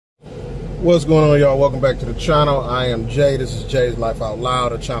What's going on, y'all? Welcome back to the channel. I am Jay. This is Jay's Life Out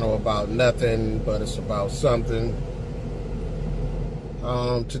Loud, a channel about nothing, but it's about something.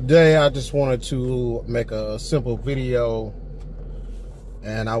 Today I just wanted to make a simple video,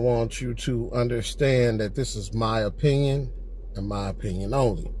 and I want you to understand that this is my opinion and my opinion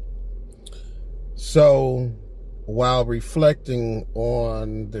only. So while reflecting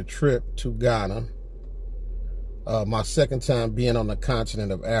on the trip to Ghana, my second time being on the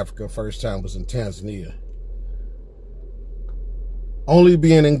continent of Africa, first time was in Tanzania. Only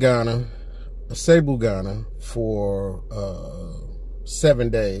being in Ghana, Asebu, Ghana, for 7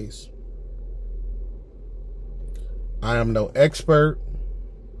 days. I am no expert.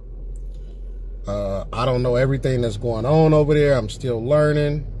 I don't know everything that's going on over there. I'm still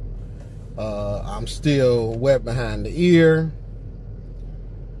learning. I'm still wet behind the ear.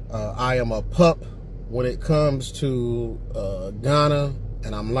 I am a pup when it comes to Ghana,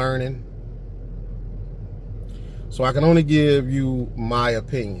 and I'm learning. So I can only give you my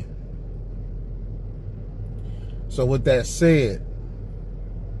opinion. So with that said,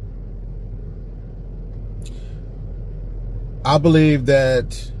 I believe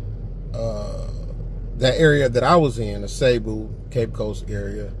that that area that I was in, the Asebu, Cape Coast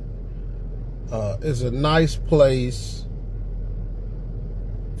area, is a nice place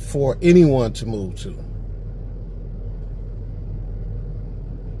for anyone to move to.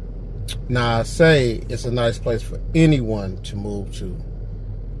 Now I say it's a nice place for anyone to move to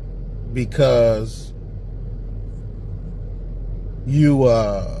because you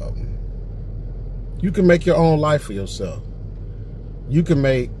can make your own life for yourself. You can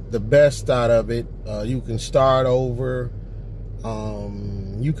make the best out of it. You can start over.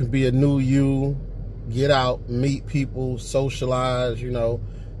 You can be a new you, get out, meet people, socialize, you know.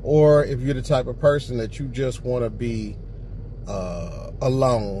 Or if you're the type of person that you just want to be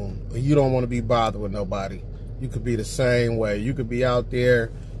alone, you don't want to be bothered with nobody, you could be the same way. You could be out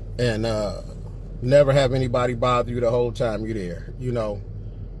there and never have anybody bother you the whole time you're there. You know,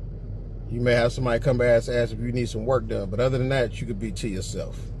 you may have somebody come by and ask if you need some work done, but other than that, you could be to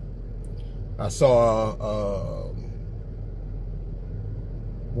yourself. I saw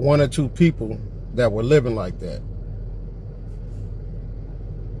one or two people that were living like that.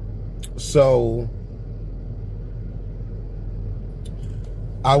 So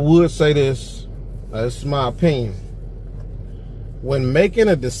I would say this is my opinion. When making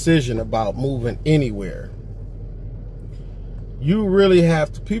a decision about moving anywhere, you really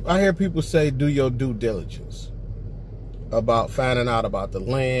have to, I hear people say do your due diligence about finding out about the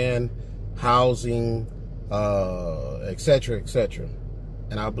land, housing, etc., etc.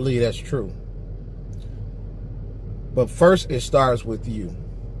 And I believe that's true. But first, it starts with you.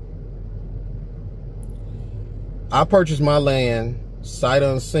 I purchased my land sight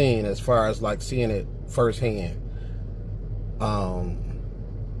unseen, as far as like seeing it firsthand. I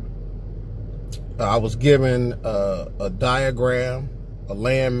was given a diagram, a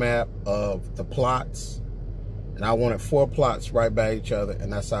land map of the plots, and I wanted 4 plots right by each other,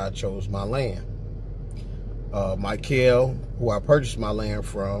 and that's how I chose my land. Michael, who I purchased my land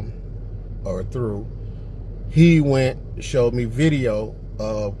from or through, he went and showed me video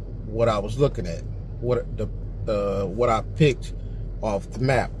of what I was looking at, what I picked off the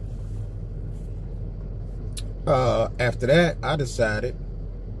map. After that, I decided,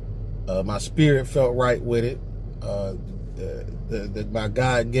 my spirit felt right with it. My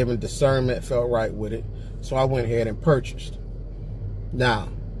God-given discernment felt right with it. So I went ahead and purchased. Now,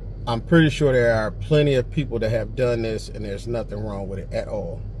 I'm pretty sure there are plenty of people that have done this and there's nothing wrong with it at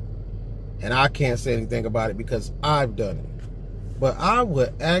all. And I can't say anything about it because I've done it. But I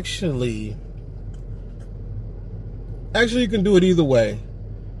would actually you can do it either way,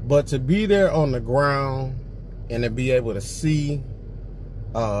 but to be there on the ground and to be able to see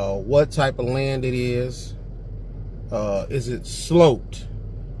what type of land it is it sloped?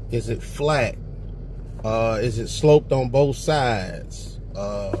 Is it flat? Is it sloped on both sides?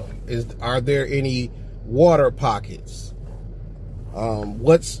 Are there any water pockets?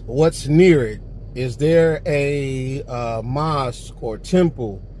 What's near it? Is there a mosque or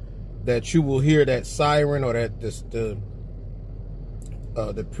temple that you will hear that siren or that the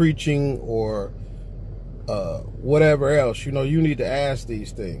preaching or whatever else? You know, you need to ask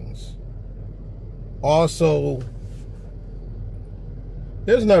these things. Also,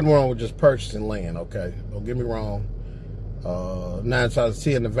 there's nothing wrong with just purchasing land, okay? Don't get me wrong. 9 times out of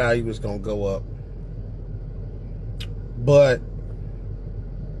 10, the value is going to go up. But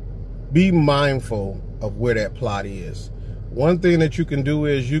be mindful of where that plot is. One thing that you can do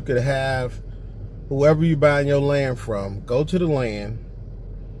is you could have whoever you're buying your land from go to the land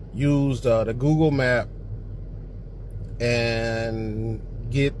use the Google map and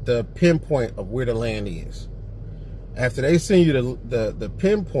get the pinpoint of where the land is. After they send you the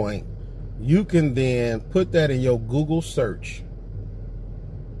pinpoint, you can then put that in your Google search.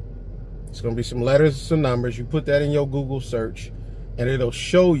 It's going to be some letters, some numbers. You put that in your Google search, and it'll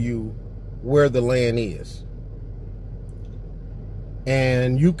show you where the land is.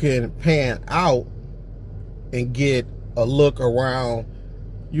 And you can pan out and get a look around.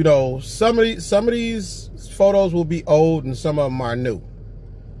 You know, some of these photos will be old and some of them are new.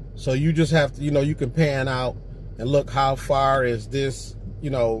 So you just have to, you know, you can pan out and look how far is this, you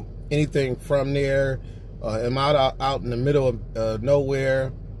know, anything from there. Am I out in the middle of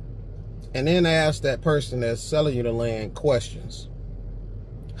nowhere? And then ask that person that's selling you the land questions.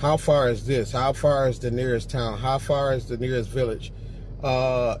 How far is this? How far is the nearest town? How far is the nearest village?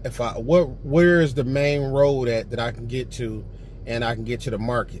 Where is the main road that I can get to, and I can get to the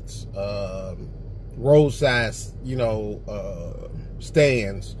markets, roadside, you know,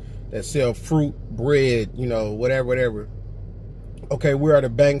 stands that sell fruit, bread, you know, whatever. Okay, where are the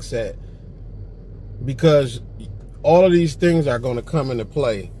banks at? Because all of these things are going to come into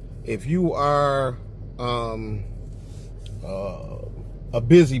play. If you are a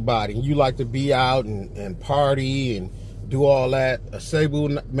busybody, you like to be out and party and do all that, a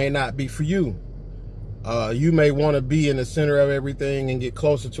Cebu may not be for you. You may want to be in the center of everything and get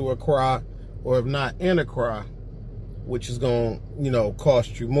closer to Accra, or if not in Accra, which is going to, you know,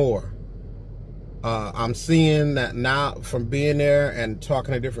 cost you more. I'm seeing that now from being there and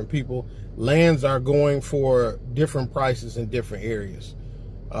talking to different people, lands are going for different prices in different areas.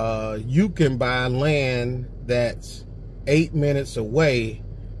 You can buy land that's 8 minutes away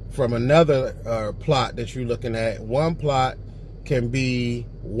from another plot that you're looking at. One plot can be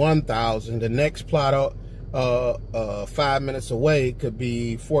 1,000. The next plot 5 minutes away could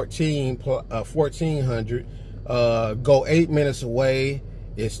be 1,400. Go 8 minutes away,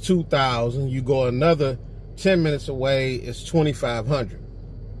 it's 2,000. You go another 10 minutes away, it's 2,500.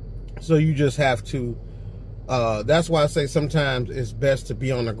 So you just have to. That's why I say sometimes it's best to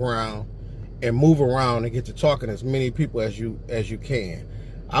be on the ground and move around and get to talking to as many people as you can.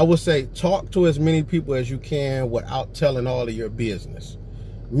 I would say talk to as many people as you can without telling all of your business.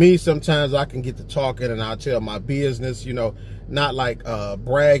 Me, sometimes I can get to talking and I'll tell my business, you know, not like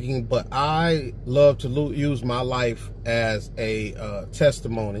bragging, but I love to use my life as a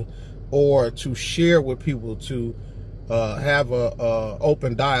testimony, or to share with people, to have a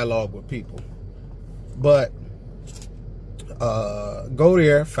open dialogue with people. But go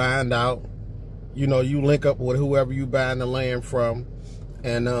there, find out, you know, you link up with whoever you buying the land from,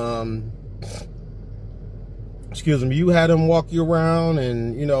 and excuse me, you had them walk you around,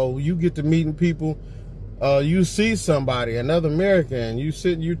 and you know, you get to meeting people. You see somebody, another American, you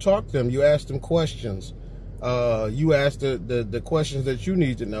sit and you talk to them, you ask them questions, you ask the questions that you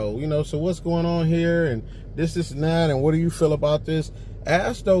need to know, you know, so what's going on here, and this and that, and what do you feel about this?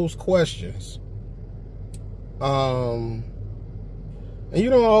 Ask those questions. And you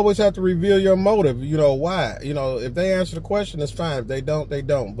don't always have to reveal your motive, you know, why. You know, if they answer the question, it's fine. If they don't, they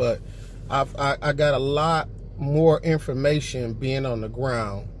don't. But I got a lot more information being on the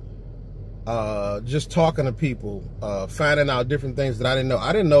ground, just talking to people, finding out different things that I didn't know.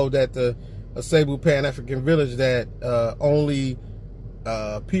 I didn't know that the Cebu Pan-African Village, that only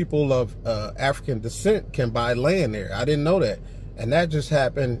people of African descent can buy land there. I didn't know that. And that just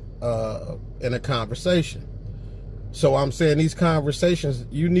happened in a conversation. So I'm saying these conversations,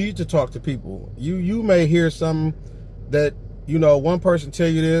 you need to talk to people. You may hear something that, you know, one person tell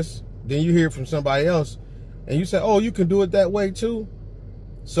you this, then you hear from somebody else, and you say, oh, you can do it that way too.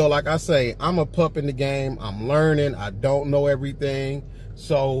 So like I say, I'm a pup in the game. I'm learning. I don't know everything.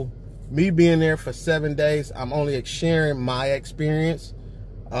 So me being there for 7 days, I'm only sharing my experience.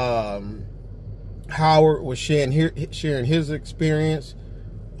 Howard was sharing his experience.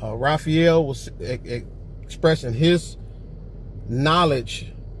 Raphael was expressing his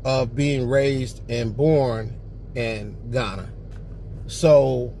knowledge of being raised and born in Ghana.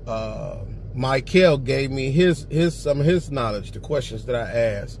 So Michael gave me some of his knowledge, the questions that I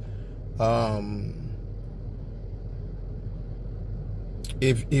asked.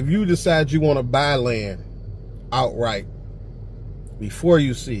 If you decide you want to buy land outright before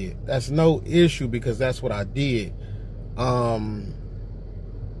you see it, that's no issue, because that's what I did.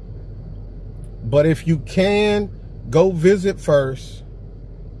 But if you can, go visit first.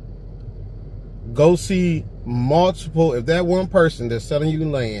 Go see multiple. If that one person that's selling you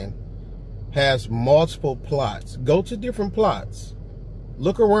land has multiple plots, go to different plots.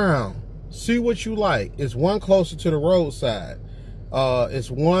 Look around. See what you like. Is one closer to the roadside? It's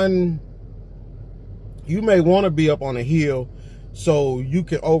one, you may want to be up on a hill so you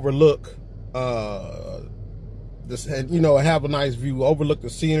can overlook this, and you know, have a nice view, overlook the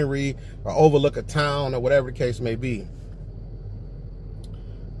scenery or overlook a town or whatever the case may be.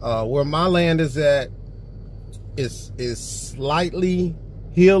 Where my land is at is slightly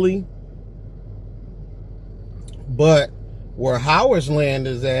hilly, but where Howard's land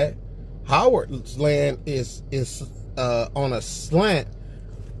is at, Howard's land is on a slant,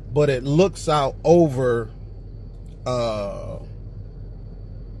 but it looks out over the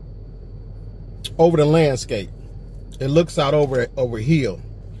landscape. It looks out over hill,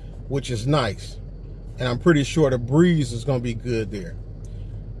 which is nice, and I'm pretty sure the breeze is going to be good there.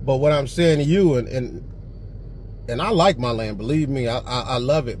 But what I'm saying to you, and I like my land, believe me, I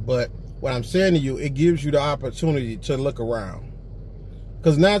love it. But what I'm saying to you, it gives you the opportunity to look around.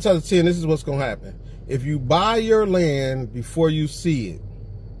 Because 9 times out of 10, this is what's going to happen. If you buy your land before you see it,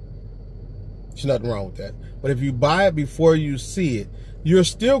 there's nothing wrong with that. But if you buy it before you see it, you're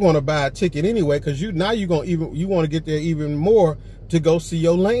still going to buy a ticket anyway, because you want to get there even more to go see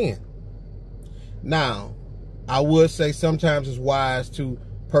your land. Now, I would say sometimes it's wise to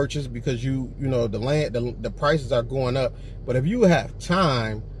purchase because you know the land, the prices are going up. But if you have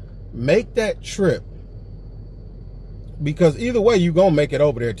time, make that trip, because either way you're gonna make it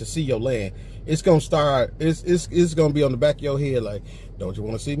over there to see your land. It's gonna start, it's gonna be on the back of your head like, don't you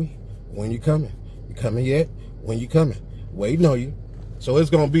want to see me? When you coming? You coming yet? When you coming? Waiting on you. So it's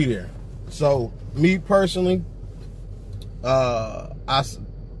gonna be there. So me personally,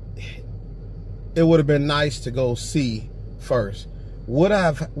 it would have been nice to go see first. Would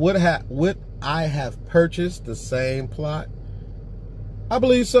I have purchased the same plot? I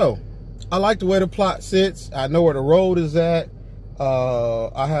believe so. I like the way the plot sits. I know where the road is at.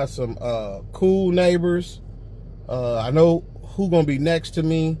 I have some cool neighbors. I know who's gonna be next to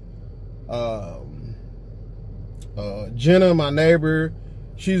me. Jenna, my neighbor,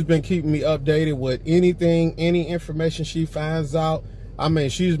 she's been keeping me updated with anything, any information she finds out. I mean,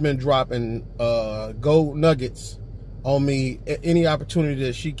 she's been dropping gold nuggets on me any opportunity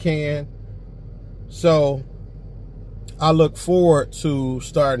that she can. So I look forward to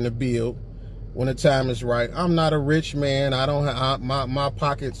starting to build when the time is right. I'm not a rich man. I don't have, my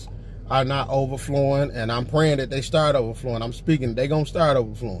pockets are not overflowing, and I'm praying that they start overflowing. I'm speaking, they gonna start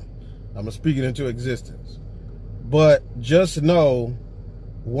overflowing. I'm speaking into existence. But just know,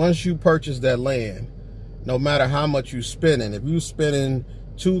 once you purchase that land, no matter how much you spending, if you spending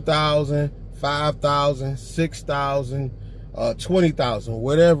 $2,000, $5,000, $6,000, $20,000,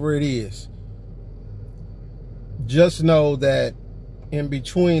 whatever it is, just know that in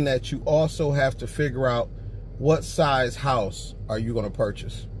between that, you also have to figure out what size house are you going to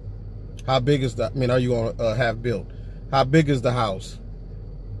purchase. How big is the, are you going to have built? How big is the house?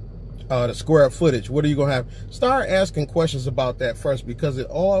 The square footage, what are you going to have? Start asking questions about that first, because it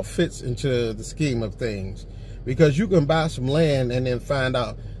all fits into the scheme of things. Because you can buy some land and then find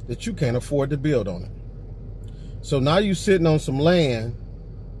out that you can't afford to build on it. So now you're sitting on some land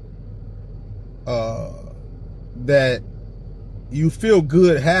that you feel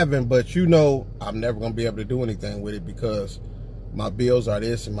good having, but you know, I'm never going to be able to do anything with it because my bills are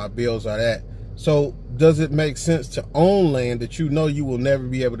this and my bills are that. So does it make sense to own land that you know you will never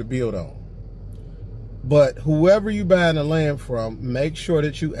be able to build on? But whoever you buy the land from, make sure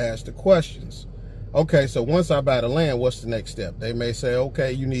that you ask the questions. Okay, so once I buy the land, what's the next step? They may say,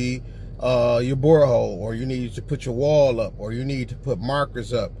 okay, you need your borehole, or you need to put your wall up, or you need to put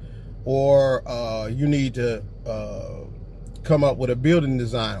markers up, or you need to come up with a building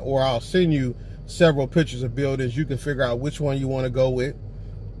design, or I'll send you several pictures of buildings. You can figure out which one you want to go with,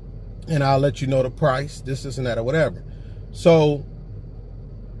 and I'll let you know the price, this and that, or whatever. So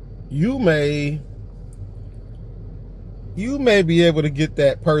you may be able to get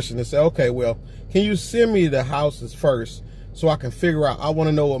that person to say, okay, well, can you send me the houses first so I can figure out, I want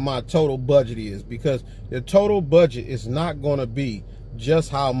to know what my total budget is, because your total budget is not going to be just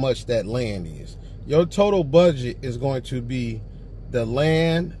how much that land is. Your total budget is going to be the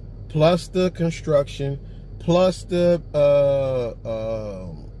land plus the construction plus the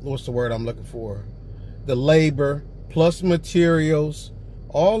what's the word I'm looking for? The labor plus materials.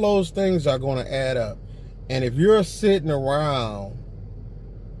 All those things are going to add up. And if you're sitting around,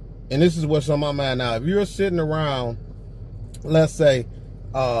 and this is what's on my mind now, if you're sitting around, let's say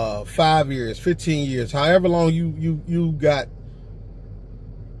 5 years, 15 years, however long you got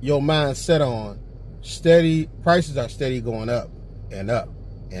your mind set on, steady prices are steady going up and up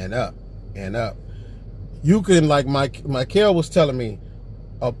and up and up. You can, like Michael was telling me,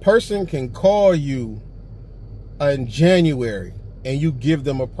 a person can call you in January and you give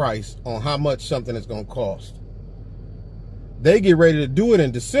them a price on how much something is going to cost. They get ready to do it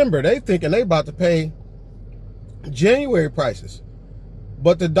in December. They thinking they about to pay January prices.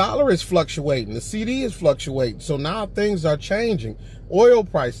 But the dollar is fluctuating. The CD is fluctuating. So now things are changing. Oil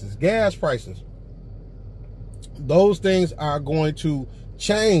prices, gas prices. Those things are going to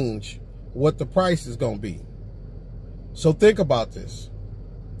change what the price is going to be. So think about this.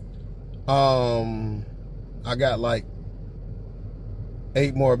 I got like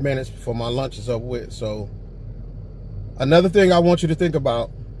 8 more minutes before my lunch is up with. So another thing I want you to think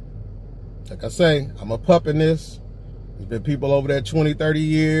about, like I say, I'm a pup in this. There's been people over there 20, 30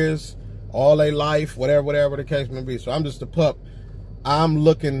 years, all their life, whatever the case may be. So I'm just a pup. I'm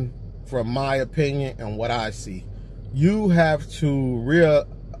looking from my opinion and what I see. You have to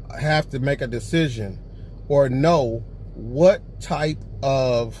make a decision or know what type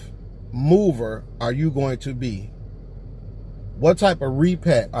of mover are you going to be. What type of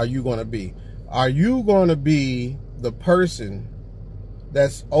repat are you going to be? Are you going to be the person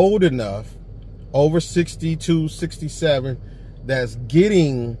that's old enough, over 62, 67, that's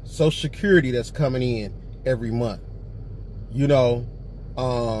getting Social Security that's coming in every month? You know,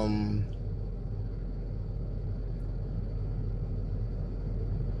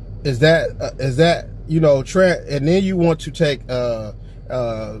 is that you know, and then you want to take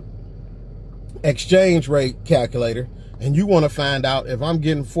exchange rate calculator, and you want to find out if I'm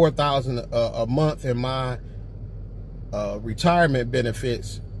getting $4,000 a month in my retirement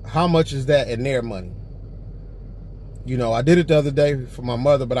benefits, how much is that in their money? You know, I did it the other day for my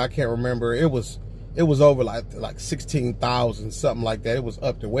mother, but I can't remember. It was over like 16,000, something like that. It was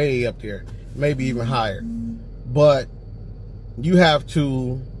up to way up there, maybe even higher. But you have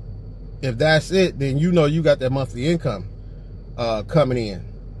to, if that's it, then you know you got that monthly income coming in.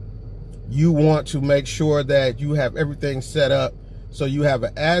 You want to make sure that you have everything set up so you have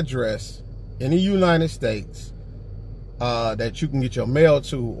an address in the United States that you can get your mail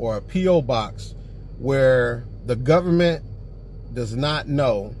to, or a P.O. box where the government does not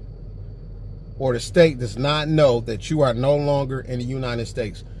know, or the state does not know, that you are no longer in the United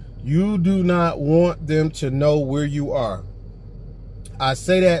States. You do not want them to know where you are. I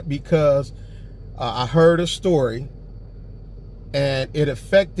say that because I heard a story and it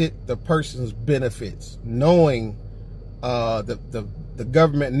affected the person's benefits, knowing the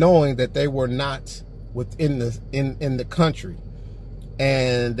government knowing that they were not within the country,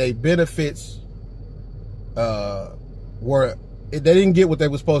 and their benefits they didn't get what they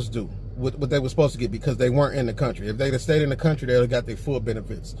were supposed to do, what they were supposed to get, because they weren't in the country. If they'd have stayed in the country, they'd have got their full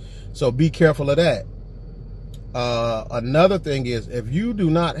benefits. So be careful of that. Another thing is, if you do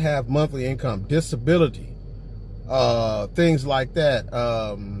not have monthly income, disability, things like that,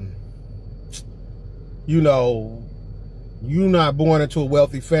 you know, you're not born into a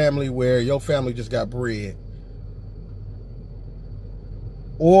wealthy family where your family just got bread,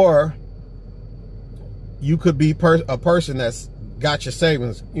 or you could be a person that's got your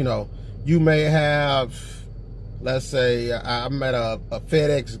savings. You know, you may have, let's say, I met a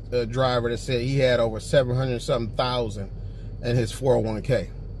FedEx driver that said he had over 700-something thousand in his 401k.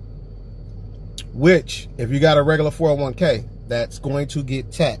 Which, if you got a regular 401k, that's going to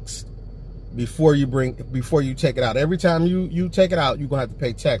get taxed before you take it out. Every time you take it out, you're gonna have to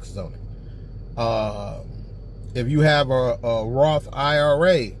pay taxes on it. If you have a Roth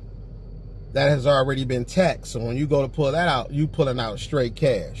IRA, that has already been taxed. So when you go to pull that out, you pulling out straight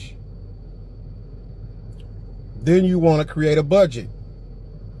cash. Then you want to create a budget.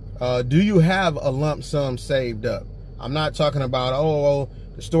 Do you have a lump sum saved up? I'm not talking about,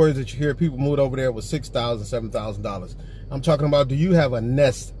 the stories that you hear, people moved over there with $6,000, $7,000. I'm talking about, do you have a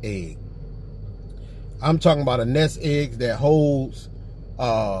nest egg? I'm talking about a nest egg that holds,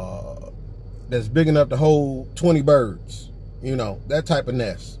 that's big enough to hold 20 birds. You know, that type of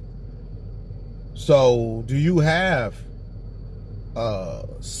nest. So do you have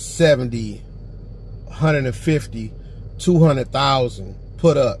 70, 150, 200,000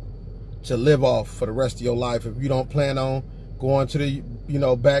 put up to live off for the rest of your life if you don't plan on going to the, you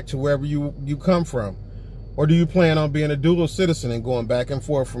know, back to wherever you come from? Or do you plan on being a dual citizen and going back and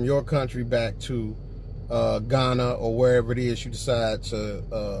forth from your country back to Ghana or wherever it is you decide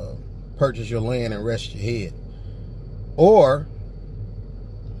to purchase your land and rest your head? Or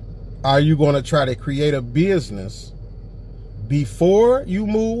are you going to try to create a business before you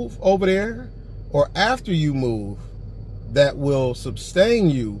move over there or after you move that will sustain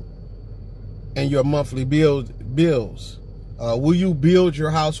you and your monthly bills? Will you build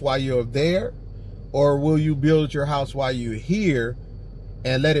your house while you're there, or will you build your house while you're here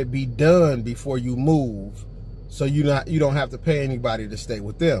and let it be done before you move, so you don't have to pay anybody to stay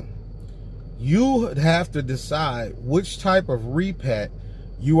with them. You have to decide which type of repat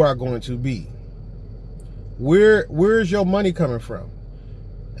you are going to be. Where's your money coming from?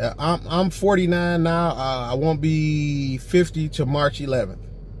 I'm 49 now. I won't be 50 to March 11th.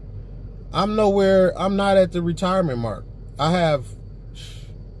 I'm nowhere. I'm not at the retirement mark. I have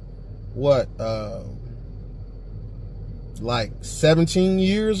what, like 17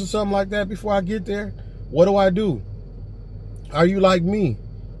 years or something like that before I get there. What do? Are you like me,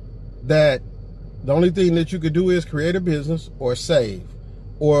 that the only thing that you could do is create a business or save,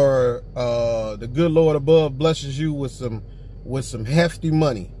 or the good Lord above blesses you with some hefty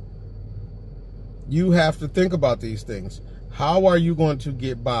money? You have to think about these things. How are you going to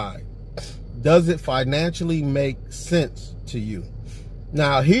get by? Does it financially make sense to you?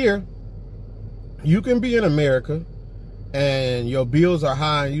 Now here, you can be in America and your bills are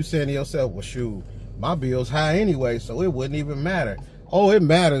high and you saying to yourself, well, shoot, my bill's high anyway, so it wouldn't even matter. Oh, it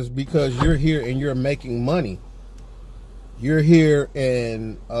matters, because you're here and you're making money. You're here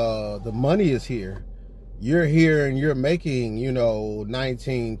and the money is here. You're here and you're making, you know,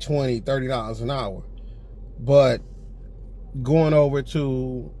 $19, $20, $30 an hour. But going over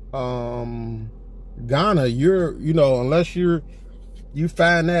to Ghana, you know, unless you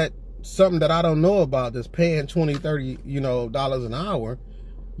find that something that I don't know about that's paying $20, $30, you know, dollars an hour,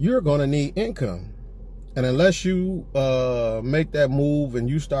 you're gonna need income. And unless you make that move and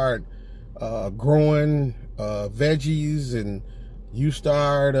you start growing veggies, and you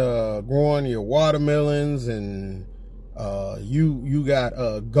start growing your watermelons, and you got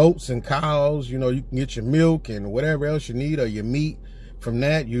goats and cows, you know, you can get your milk and whatever else you need, or your meat. From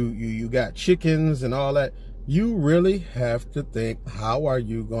that, you got chickens and all that. You really have to think, how are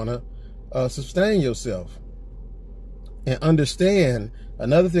you gonna sustain yourself? And understand,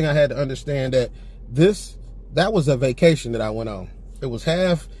 another thing I had to understand, that was a vacation that I went on. It was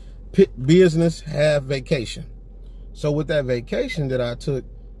half business, half vacation. So with that vacation that I took,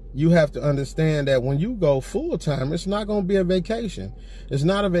 you have to understand that when you go full time, it's not going to be a vacation. It's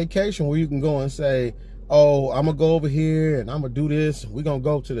not a vacation where you can go and say, oh, I'm going to go over here and I'm going to do this. We're going to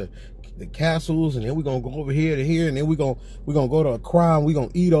go to the castles, and then we're going to go over here to here, and then we're going to go to Accra, and we're going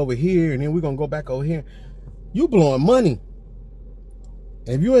to eat over here, and then we're going to go back over here. You blowing money.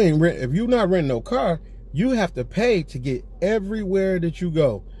 If you're not renting no car, you have to pay to get everywhere that you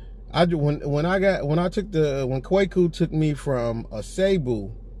go. When Kwaku took me from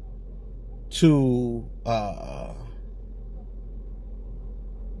Cebu to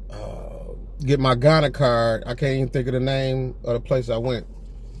get my Ghana card, I can't even think of the name of the place I went.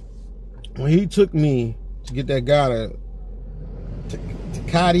 When he took me to get that Ghana,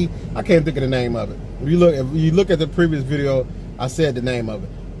 Takati, I can't think of the name of it. If you look at the previous video, I said the name of it.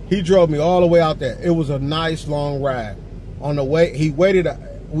 He drove me all the way out there. It was a nice long ride. On the way,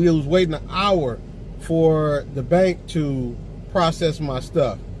 we was waiting an hour for the bank to process my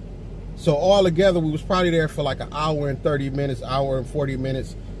stuff. So all together, we was probably there for like an hour and 30 minutes, hour and 40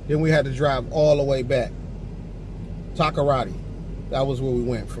 minutes. Then we had to drive all the way back. Takoradi. That was where we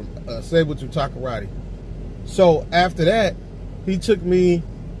went, from Cebu to Takoradi. So after that, he took me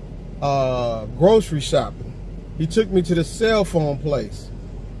grocery shopping. He took me to the cell phone place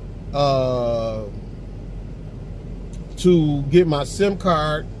to get my SIM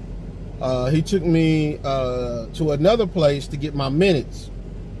card. He took me to another place to get my minutes.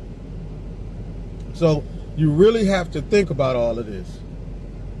 So you really have to think about all of this.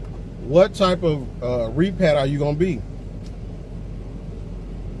 What type of repat are you going to be?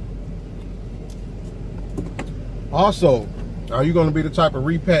 Also, are you going to be the type of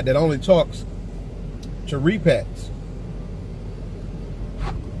repat that only talks to repats?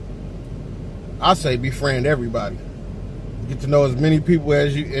 I say befriend everybody. Get to know as many people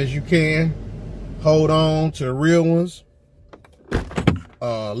as you can. Hold on to the real ones.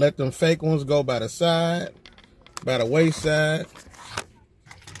 Let them fake ones go by the side, by the wayside.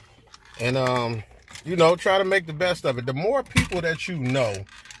 And you know, try to make the best of it. The more people that you know,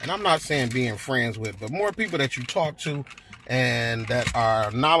 and I'm not saying being friends with, but more people that you talk to and that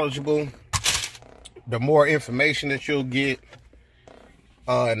are knowledgeable, the more information that you'll get,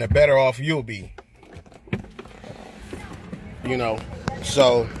 and the better off you'll be. You know,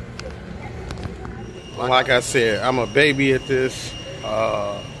 so like I said, I'm a baby at this,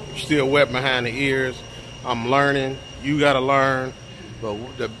 still wet behind the ears. I'm learning. You got to learn, but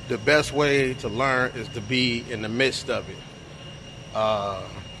the best way to learn is to be in the midst of it.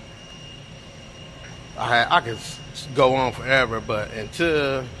 I could go on forever, but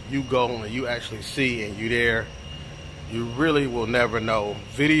until you go and you actually see and you there, you really will never know.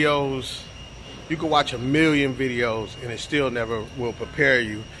 Videos You can watch a million videos and it still never will prepare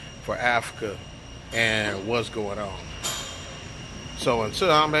you for Africa and what's going on. So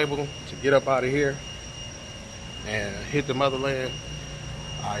until I'm able to get up out of here and hit the motherland,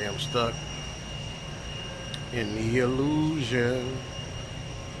 I am stuck in the illusion.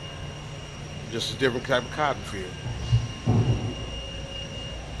 Just a different type of cotton field.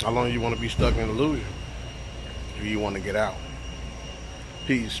 How long do you want to be stuck in illusion? Do you want to get out?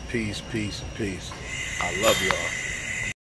 Peace, peace, peace, peace. I love y'all.